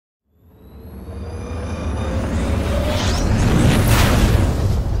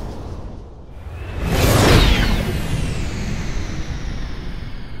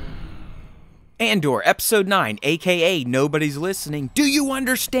Andor, Episode 9, aka Nobody's Listening, Do You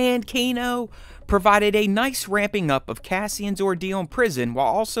Understand, Kino? Provided a nice ramping up of Cassian's ordeal in prison while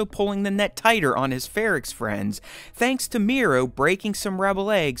also pulling the net tighter on his Ferrix friends, thanks to Miro breaking some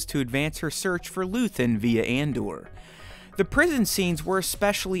rebel eggs to advance her search for Luthen via Andor. The prison scenes were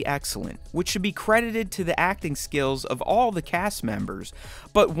especially excellent, which should be credited to the acting skills of all the cast members,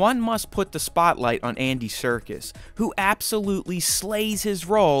 but one must put the spotlight on Andy Serkis, who absolutely slays his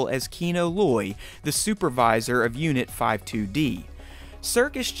role as Kino Loy, the supervisor of Unit 52D.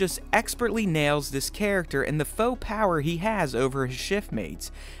 Serkis just expertly nails this character and the faux power he has over his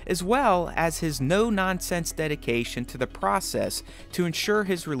shiftmates, as well as his no-nonsense dedication to the process to ensure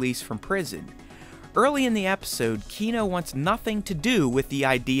his release from prison. Early in the episode, Kino wants nothing to do with the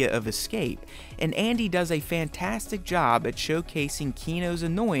idea of escape, and Andy does a fantastic job at showcasing Kino's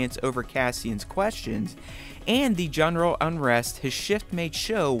annoyance over Cassian's questions, and the general unrest his shiftmates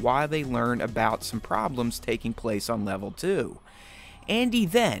show while they learn about some problems taking place on Level 2. Andy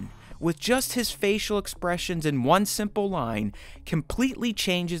then, with just his facial expressions and one simple line, completely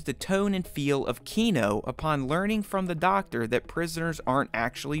changes the tone and feel of Kino upon learning from the doctor that prisoners aren't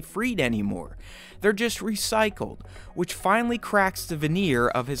actually freed anymore. They're just recycled, which finally cracks the veneer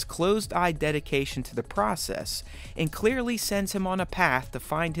of his closed-eyed dedication to the process, and clearly sends him on a path to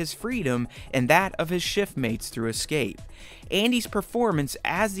find his freedom and that of his shiftmates through escape. Andy's performance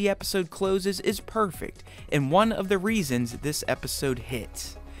as the episode closes is perfect, and one of the reasons this episode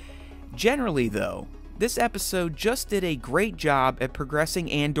hits. Generally though, this episode just did a great job at progressing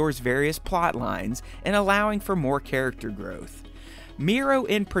Andor's various plot lines and allowing for more character growth. Miro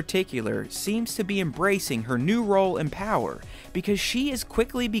in particular seems to be embracing her new role and power because she is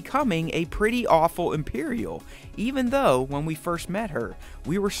quickly becoming a pretty awful Imperial, even though when we first met her,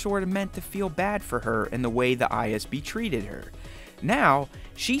 we were sort of meant to feel bad for her and the way the ISB treated her. Now,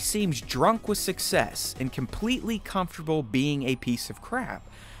 she seems drunk with success and completely comfortable being a piece of crap.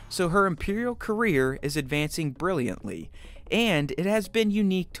 So her Imperial career is advancing brilliantly, and it has been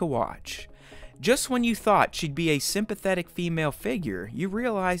unique to watch. Just when you thought she'd be a sympathetic female figure, you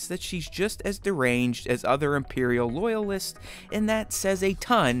realize that she's just as deranged as other Imperial loyalists, and that says a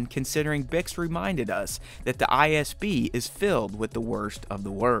ton considering Bix reminded us that the ISB is filled with the worst of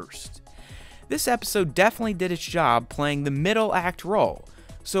the worst. This episode definitely did its job playing the middle act role,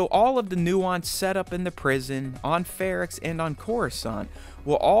 so all of the nuance set up in the prison, on Ferrix, and on Coruscant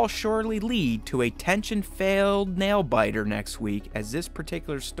will all surely lead to a tension-filled nail-biter next week as this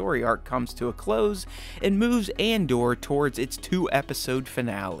particular story arc comes to a close and moves Andor towards its 2-episode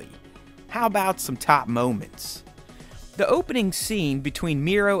finale. How about some top moments? The opening scene between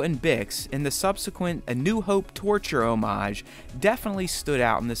Miro and Bix and the subsequent A New Hope torture homage definitely stood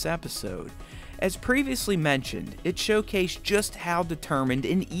out in this episode. As previously mentioned, it showcased just how determined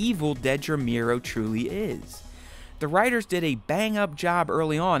and evil Dedra Miro truly is. The writers did a bang-up job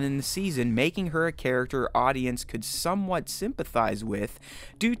early on in the season making her a character audience could somewhat sympathize with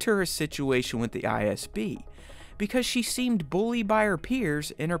due to her situation with the ISB, because she seemed bullied by her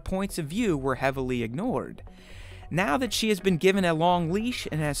peers and her points of view were heavily ignored. Now that she has been given a long leash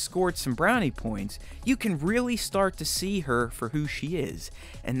and has scored some brownie points, you can really start to see her for who she is,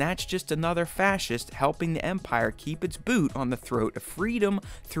 and that's just another fascist helping the Empire keep its boot on the throat of freedom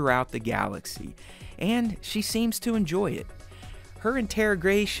throughout the galaxy, and she seems to enjoy it. Her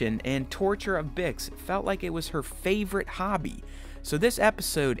interrogation and torture of Bix felt like it was her favorite hobby, so this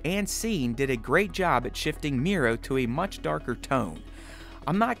episode and scene did a great job at shifting Miro to a much darker tone.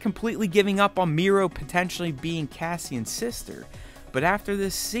 I'm not completely giving up on Miro potentially being Cassian's sister, but after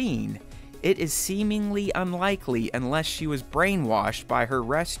this scene, it is seemingly unlikely unless she was brainwashed by her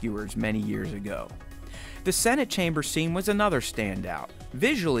rescuers many years ago. The Senate chamber scene was another standout.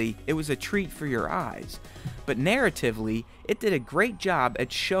 Visually, it was a treat for your eyes, but narratively, it did a great job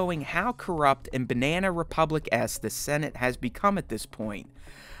at showing how corrupt and Banana Republic-esque the Senate has become at this point.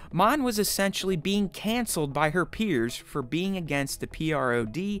 Mon was essentially being cancelled by her peers for being against the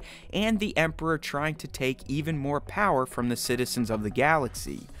PROD and the Emperor trying to take even more power from the citizens of the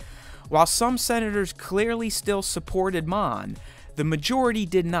galaxy. While some senators clearly still supported Mon, the majority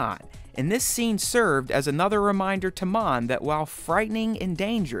did not, and this scene served as another reminder to Mon that while frightening and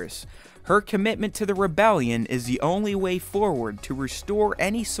dangerous, her commitment to the rebellion is the only way forward to restore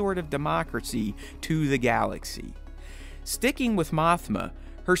any sort of democracy to the galaxy. Sticking with Mothma,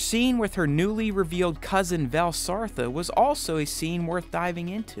 her scene with her newly revealed cousin Vel Sartha was also a scene worth diving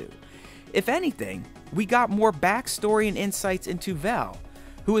into. If anything, we got more backstory and insights into Vel,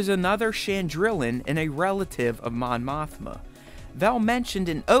 who is another Chandrilan and a relative of Mon Mothma. Vel mentioned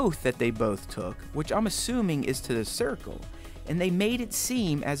an oath that they both took, which I'm assuming is to the Circle, and they made it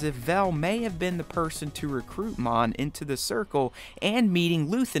seem as if Vel may have been the person to recruit Mon into the circle and meeting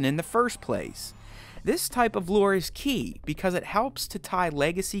Luthen in the first place. This type of lore is key because it helps to tie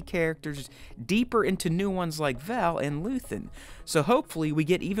legacy characters deeper into new ones like Vel and Luthen, so hopefully we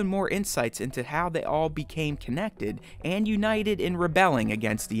get even more insights into how they all became connected and united in rebelling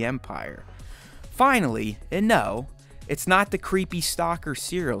against the Empire. Finally, and no, it's not the creepy stalker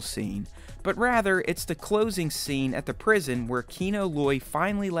serial scene, but rather it's the closing scene at the prison where Kino Loy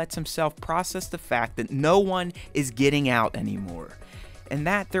finally lets himself process the fact that no one is getting out anymore, and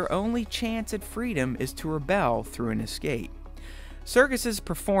that their only chance at freedom is to rebel through an escape. Serkis's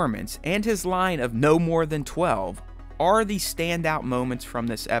performance and his line of no more than 12 are the standout moments from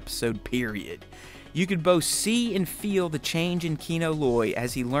this episode, period. You could both see and feel the change in Kino Loy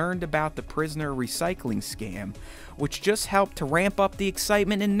as he learned about the prisoner recycling scam, which just helped to ramp up the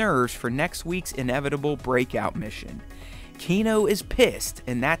excitement and nerves for next week's inevitable breakout mission. Kino is pissed,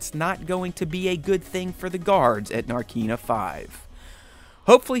 and that's not going to be a good thing for the guards at Narkina 5.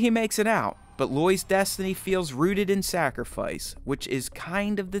 Hopefully he makes it out, but Loy's destiny feels rooted in sacrifice, which is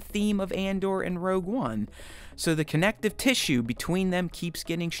kind of the theme of Andor and Rogue One, so the connective tissue between them keeps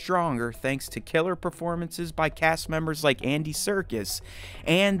getting stronger thanks to killer performances by cast members like Andy Serkis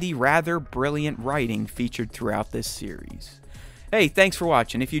and the rather brilliant writing featured throughout this series. Hey, thanks for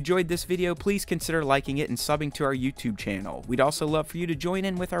watching. If you enjoyed this video, please consider liking it and subbing to our YouTube channel. We'd also love for you to join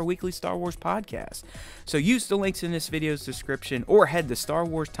in with our weekly Star Wars podcast. So use the links in this video's description or head to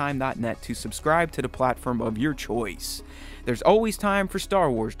StarWarsTime.net to subscribe to the platform of your choice. There's always time for Star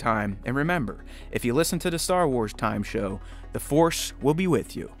Wars time, and remember, if you listen to the Star Wars Time show, the Force will be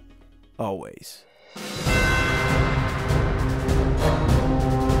with you. Always.